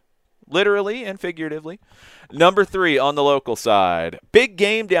tuned, literally and figuratively. Number 3 on the local side. Big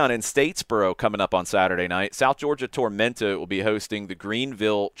game down in Statesboro coming up on Saturday night. South Georgia Tormenta will be hosting the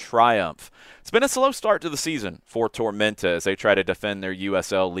Greenville Triumph. It's been a slow start to the season for Tormenta as they try to defend their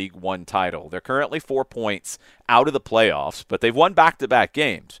USL League One title. They're currently 4 points out of the playoffs, but they've won back-to-back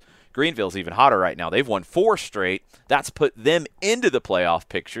games. Greenville's even hotter right now. They've won 4 straight. That's put them into the playoff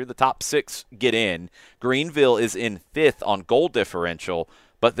picture. The top 6 get in. Greenville is in 5th on goal differential,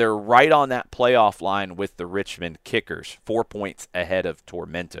 but they're right on that playoff line with the Richmond Kickers, 4 points ahead of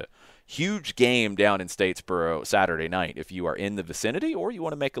Tormenta. Huge game down in Statesboro Saturday night if you are in the vicinity or you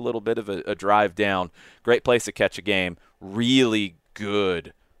want to make a little bit of a drive down. Great place to catch a game. Really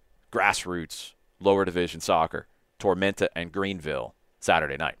good grassroots lower division soccer. Tormenta and Greenville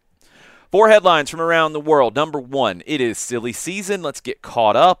Saturday night. 4 headlines from around the world. Number 1, it is silly season. Let's get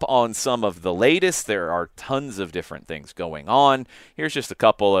caught up on some of the latest. There are tons of different things going on. Here's just a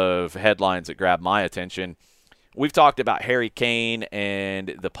couple of headlines that grab my attention. We've talked about Harry Kane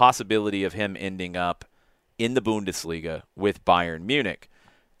and the possibility of him ending up in the Bundesliga with Bayern Munich.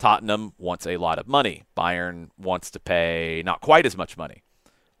 Tottenham wants a lot of money. Bayern wants to pay not quite as much money.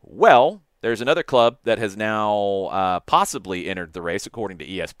 Well, there's another club that has now possibly entered the race, according to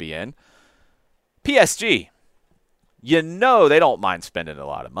ESPN. PSG. You know they don't mind spending a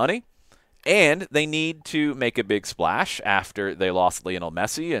lot of money. And they need to make a big splash after they lost Lionel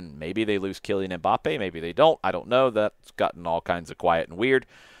Messi, and maybe they lose Kylian Mbappe, maybe they don't. I don't know. That's gotten all kinds of quiet and weird.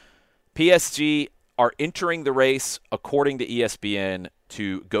 PSG are entering the race, according to ESPN,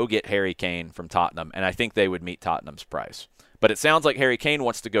 to go get Harry Kane from Tottenham, and I think they would meet Tottenham's price. But it sounds like Harry Kane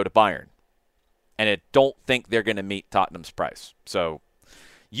wants to go to Bayern, and I don't think they're going to meet Tottenham's price. So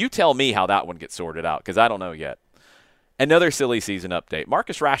you tell me how that one gets sorted out, because I don't know yet. Another silly season update.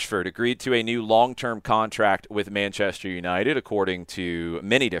 Marcus Rashford agreed to a new long-term contract with Manchester United, according to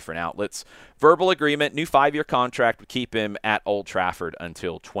many different outlets. Verbal agreement, new 5-year contract would keep him at Old Trafford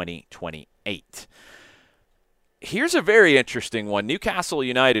until 2028. Here's a very interesting one. Newcastle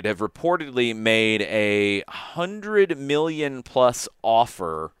United have reportedly made a $100 million-plus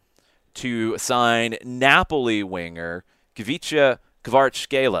offer to sign Napoli winger Kvicha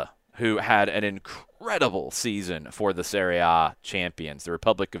Kvaratskhelia, who had an incredible season for the Serie A champions. The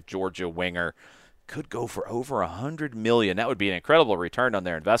Republic of Georgia winger could go for over $100 million. That would be an incredible return on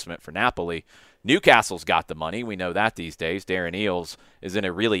their investment for Napoli. Newcastle's got the money. We know that these days. Darren Eales is in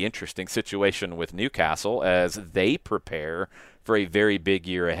a really interesting situation with Newcastle as they prepare for a very big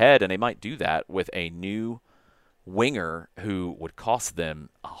year ahead, and they might do that with a new winger who would cost them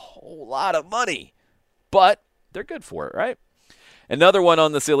a whole lot of money. But they're good for it, right? Another one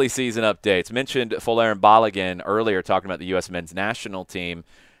on the silly season updates. Mentioned Folarin Balogun earlier, talking about the U.S. men's national team.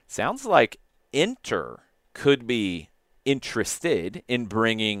 Sounds like Inter could be interested in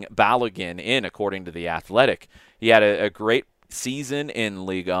bringing Balogun in, according to The Athletic. He had a great season in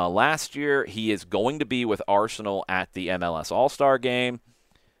Liga last year. He is going to be with Arsenal at the MLS All-Star Game.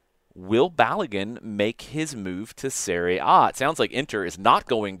 Will Balogun make his move to Serie A? It sounds like Inter is not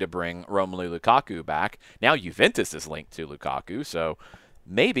going to bring Romelu Lukaku back. Now Juventus is linked to Lukaku, so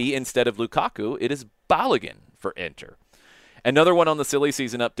maybe instead of Lukaku, it is Balogun for Inter. Another one on the silly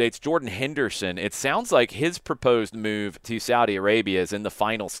season updates, Jordan Henderson. It sounds like his proposed move to Saudi Arabia is in the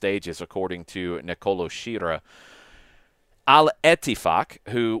final stages, according to Nicolo Shira. Al-Ettifaq,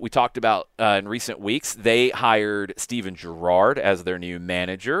 who we talked about in recent weeks, they hired Steven Gerrard as their new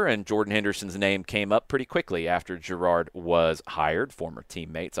manager, and Jordan Henderson's name came up pretty quickly after Gerrard was hired, former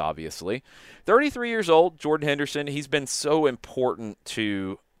teammates, obviously. 33 years old, Jordan Henderson. He's been so important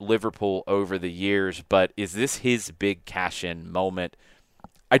to Liverpool over the years, but is this his big cash-in moment?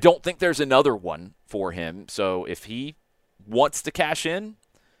 I don't think there's another one for him, so if he wants to cash in,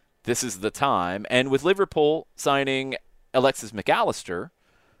 this is the time. And with Liverpool signing Alexis McAllister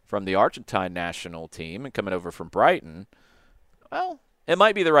from the Argentine national team and coming over from Brighton, well, it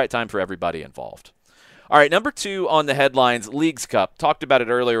might be the right time for everybody involved. All right, number 2 on the headlines, Leagues Cup. Talked about it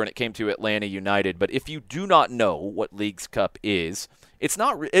earlier when it came to Atlanta United, but if you do not know what Leagues Cup is,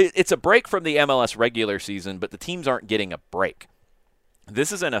 it's a break from the MLS regular season, but the teams aren't getting a break.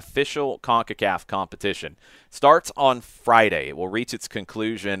 This is an official CONCACAF competition. Starts on Friday. It will reach its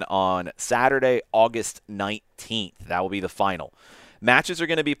conclusion on Saturday, August 19th. That will be the final. Matches are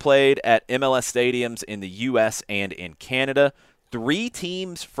going to be played at MLS stadiums in the U.S. and in Canada. 3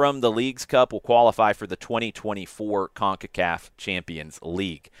 teams from the Leagues Cup will qualify for the 2024 CONCACAF Champions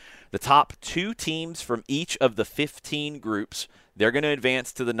League. The top 2 teams from each of the 15 groups, they're going to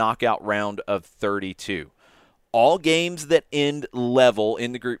advance to the knockout round of 32. All games that end level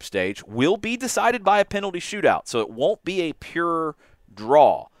in the group stage will be decided by a penalty shootout, so it won't be a pure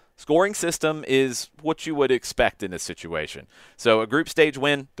draw. Scoring system is what you would expect in this situation. So a group stage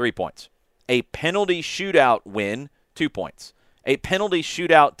win, 3 points. A penalty shootout win, 2 points. A penalty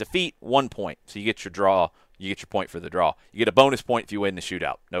shootout defeat, 1 point. So you get your draw, you get your point for the draw. You get a bonus point if you win the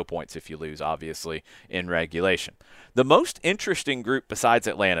shootout. No points if you lose, obviously, in regulation. The most interesting group besides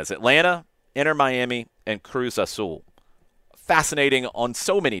Atlanta is Atlanta, Inter Miami, and Cruz Azul. Fascinating on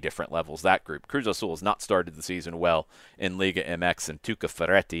so many different levels, that group. Cruz Azul has not started the season well in Liga MX, and Tuca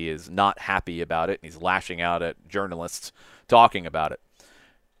Ferretti is not happy about it, and he's lashing out at journalists talking about it.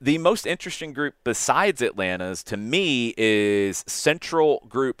 The most interesting group besides Atlanta's, to me, is Central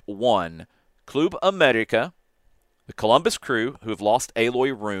Group 1, Club America, the Columbus Crew, who have lost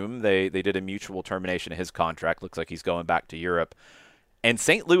Aloy Room. They did a mutual termination of his contract. Looks like he's going back to Europe. And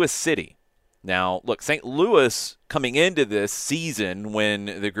St. Louis City. Now, look, St. Louis coming into this season when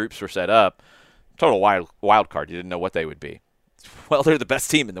the groups were set up, total wild card. You didn't know what they would be. Well, they're the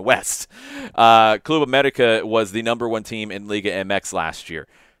best team in the West. Club America was the number 1 team in Liga MX last year.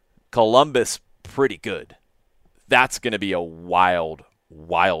 Columbus, pretty good. That's going to be a wild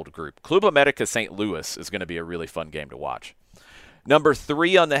group. Club America St. Louis is going to be a really fun game to watch. Number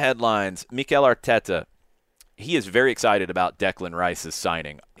 3 on the headlines, Mikel Arteta. He is very excited about Declan Rice's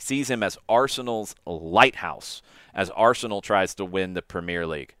signing. He sees him as Arsenal's lighthouse as Arsenal tries to win the Premier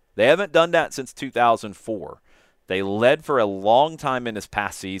League. They haven't done that since 2004. They led for a long time in this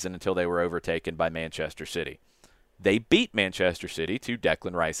past season until they were overtaken by Manchester City. They beat Manchester City to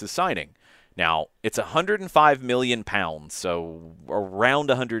Declan Rice's signing. Now, it's £105 million, so around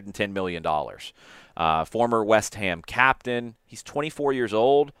 $110 million. Former West Ham captain. He's 24 years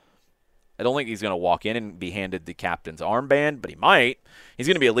old. I don't think he's going to walk in and be handed the captain's armband, but he might. He's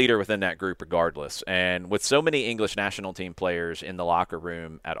going to be a leader within that group regardless. And with so many English national team players in the locker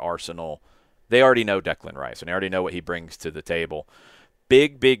room at Arsenal, they already know Declan Rice, and they already know what he brings to the table.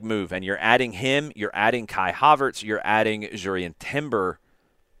 Big move. And you're adding him, you're adding Kai Havertz, you're adding Jurrien Timber.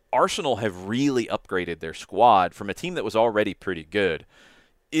 Arsenal have really upgraded their squad from a team that was already pretty good.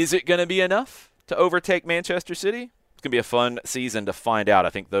 Is it going to be enough to overtake Manchester City? It's going to be a fun season to find out. I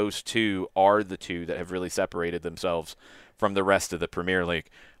think those two are the two that have really separated themselves from the rest of the Premier League.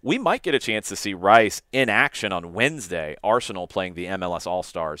 We might get a chance to see Rice in action on Wednesday. Arsenal playing the MLS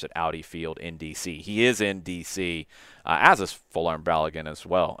All-Stars at Audi Field in D.C. He is in D.C., as is Fulham Balogun as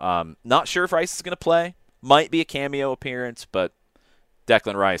well. Not sure if Rice is going to play. Might be a cameo appearance, but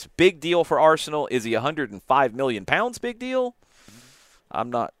Declan Rice, big deal for Arsenal. Is he £105 million big deal?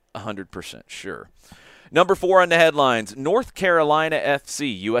 I'm not 100% sure. Number 4 on the headlines, North Carolina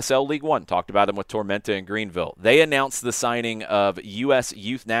FC, USL League One. Talked about them with Tormenta and Greenville. They announced the signing of U.S.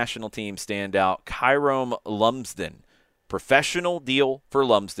 Youth National Team standout Kyrome Lumsden. Professional deal for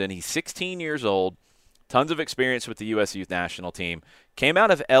Lumsden. He's 16 years old, tons of experience with the U.S. Youth National Team. Came out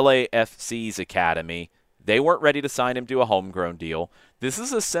of LAFC's academy. They weren't ready to sign him to a homegrown deal. This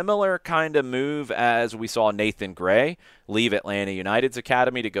is a similar kind of move as we saw Nathan Gray leave Atlanta United's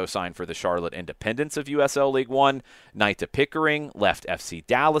academy to go sign for the Charlotte Independents of USL League One. Naita Pickering left FC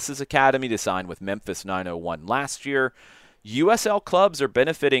Dallas's academy to sign with Memphis 901 last year. USL clubs are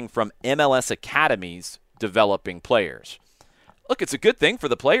benefiting from MLS academies developing players. Look, it's a good thing for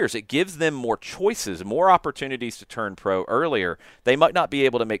the players. It gives them more choices, more opportunities to turn pro earlier. They might not be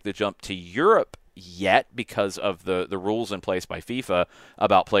able to make the jump to Europe yet because of the rules in place by FIFA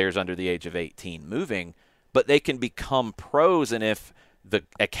about players under the age of 18 moving, but they can become pros, and if the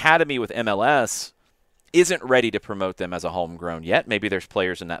academy with MLS isn't ready to promote them as a homegrown yet, maybe there's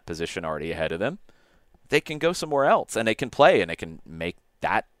players in that position already ahead of them, they can go somewhere else, and they can play, and they can make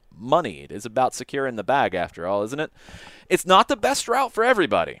that money. It is about securing the bag after all, isn't it? It's not the best route for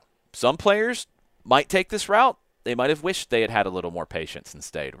everybody. Some players might take this route. They might have wished they had had a little more patience and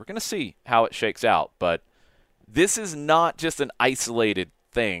stayed. We're going to see how it shakes out, but this is not just an isolated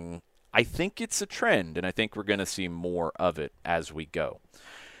thing. I think it's a trend, and I think we're going to see more of it as we go.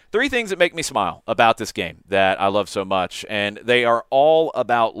 3 things that make me smile about this game that I love so much, and they are all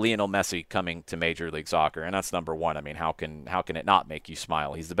about Lionel Messi coming to Major League Soccer, and that's number 1. I mean, how can it not make you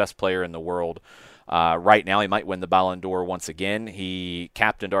smile? He's the best player in the world right now. He might win the Ballon d'Or once again. He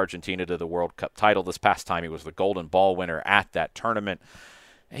captained Argentina to the World Cup title this past time. He was the Golden Ball winner at that tournament.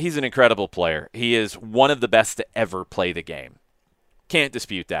 He's an incredible player. He is one of the best to ever play the game. Can't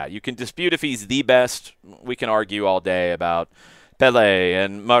dispute that. You can dispute if he's the best. We can argue all day about Pele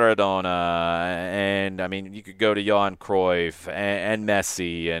and Maradona, and I mean, you could go to Johan Cruyff and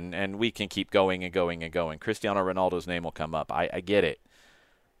Messi, and we can keep going and going and going. Cristiano Ronaldo's name will come up. I get it.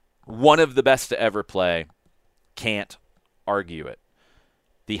 One of the best to ever play. Can't argue it.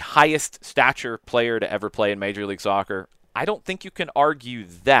 The highest stature player to ever play in Major League Soccer. I don't think you can argue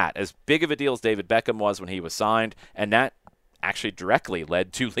that. As big of a deal as David Beckham was when he was signed, and that actually directly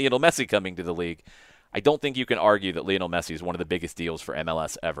led to Lionel Messi coming to the league, I don't think you can argue that Lionel Messi is one of the biggest deals for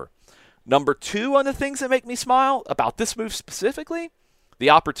MLS ever. Number 2 on the things that make me smile about this move specifically, the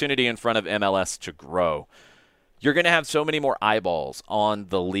opportunity in front of MLS to grow. You're going to have so many more eyeballs on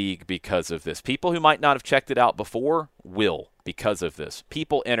the league because of this. People who might not have checked it out before will because of this.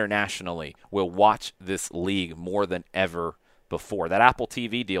 People internationally will watch this league more than ever before. That Apple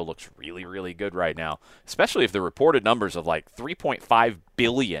TV deal looks really, really good right now, especially if the reported numbers of like 3.5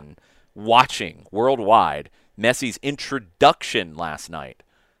 billion watching worldwide Messi's introduction last night.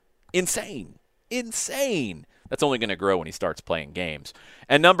 Insane. That's only going to grow when he starts playing games.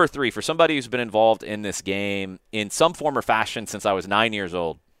 And number 3, for somebody who's been involved in this game in some form or fashion since I was 9 years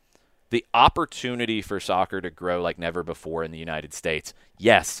old, the opportunity for soccer to grow like never before in the United States.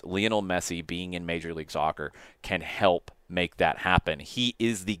 Yes, Lionel Messi being in Major League Soccer can help make that happen. He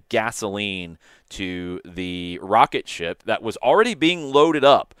is the gasoline to the rocket ship that was already being loaded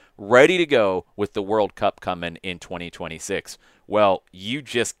up, ready to go with the World Cup coming in 2026. Well, you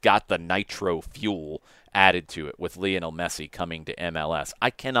just got the nitro fuel added to it with Lionel Messi coming to MLS. I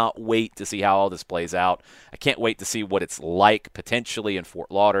cannot wait to see how all this plays out. I can't wait to see what it's like potentially in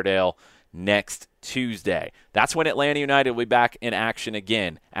Fort Lauderdale next Tuesday. That's when Atlanta United will be back in action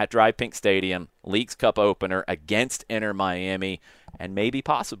again at Dry Pink Stadium, Leagues Cup opener against Inter Miami, and maybe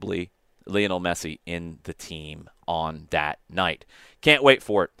possibly Lionel Messi in the team on that night. Can't wait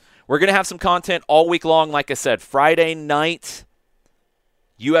for it. We're going to have some content all week long, like I said. Friday night,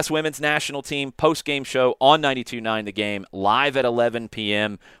 U.S. Women's National Team post-game show on 92.9 The Game, live at 11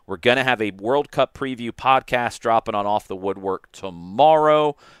 p.m. We're going to have a World Cup preview podcast dropping on Off the Woodwork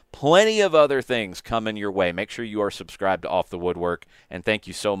tomorrow. Plenty of other things coming your way. Make sure you are subscribed to Off the Woodwork. And thank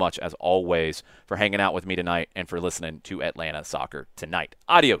you so much, as always, for hanging out with me tonight and for listening to Atlanta Soccer Tonight.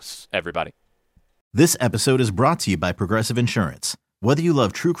 Adios, everybody. This episode is brought to you by Progressive Insurance. Whether you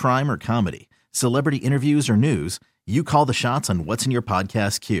love true crime or comedy, celebrity interviews or news, you call the shots on what's in your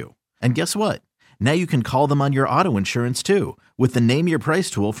podcast queue. And guess what? Now you can call them on your auto insurance too with the Name Your Price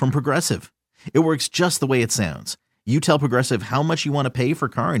tool from Progressive. It works just the way it sounds. You tell Progressive how much you want to pay for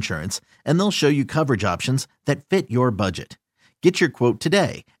car insurance, and they'll show you coverage options that fit your budget. Get your quote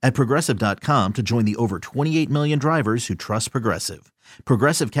today at Progressive.com to join the over 28 million drivers who trust Progressive.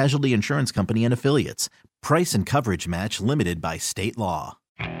 Progressive Casualty Insurance Company and Affiliates. Price and coverage match limited by state law.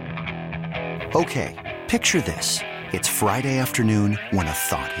 Okay, picture this. It's Friday afternoon when a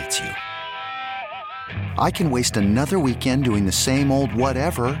thought hits you. I can waste another weekend doing the same old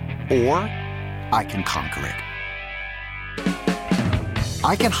whatever, or I can conquer it.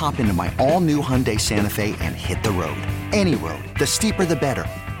 I can hop into my all-new Hyundai Santa Fe and hit the road. Any road. The steeper, the better.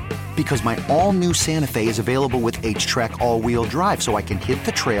 Because my all-new Santa Fe is available with H-Track all-wheel drive, so I can hit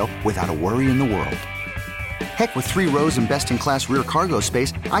the trail without a worry in the world. Heck, with 3 rows and best-in-class rear cargo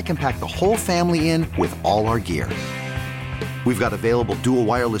space, I can pack the whole family in with all our gear. We've got available dual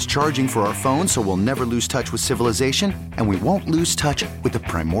wireless charging for our phones, so we'll never lose touch with civilization, and we won't lose touch with the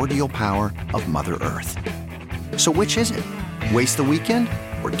primordial power of Mother Earth. So which is it? Waste the weekend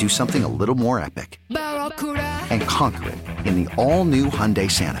or do something a little more epic? And conquer it in the all-new Hyundai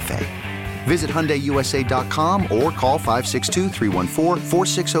Santa Fe. Visit HyundaiUSA.com or call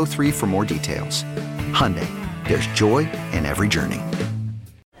 562-314-4603 for more details. Hyundai, there's joy in every journey.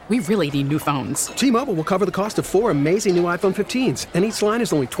 We really need new phones. T-Mobile will cover the cost of 4 amazing new iPhone 15s, and each line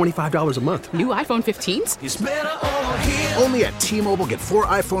is only $25 a month. New iPhone 15s? It's better over here. Only at T-Mobile, get 4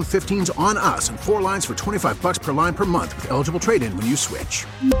 iPhone 15s on us and 4 lines for $25 per line per month with eligible trade-in when you switch.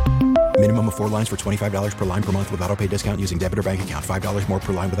 Minimum of 4 lines for $25 per line per month with auto-pay discount using debit or bank account. $5 more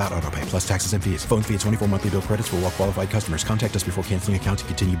per line without auto-pay, plus taxes and fees. Phone fee at 24 monthly bill credits for well-qualified customers. Contact us before canceling account to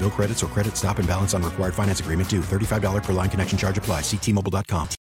continue bill credits or credit stop and balance on required finance agreement due. $35 per line connection charge applies. See T-Mobile.com.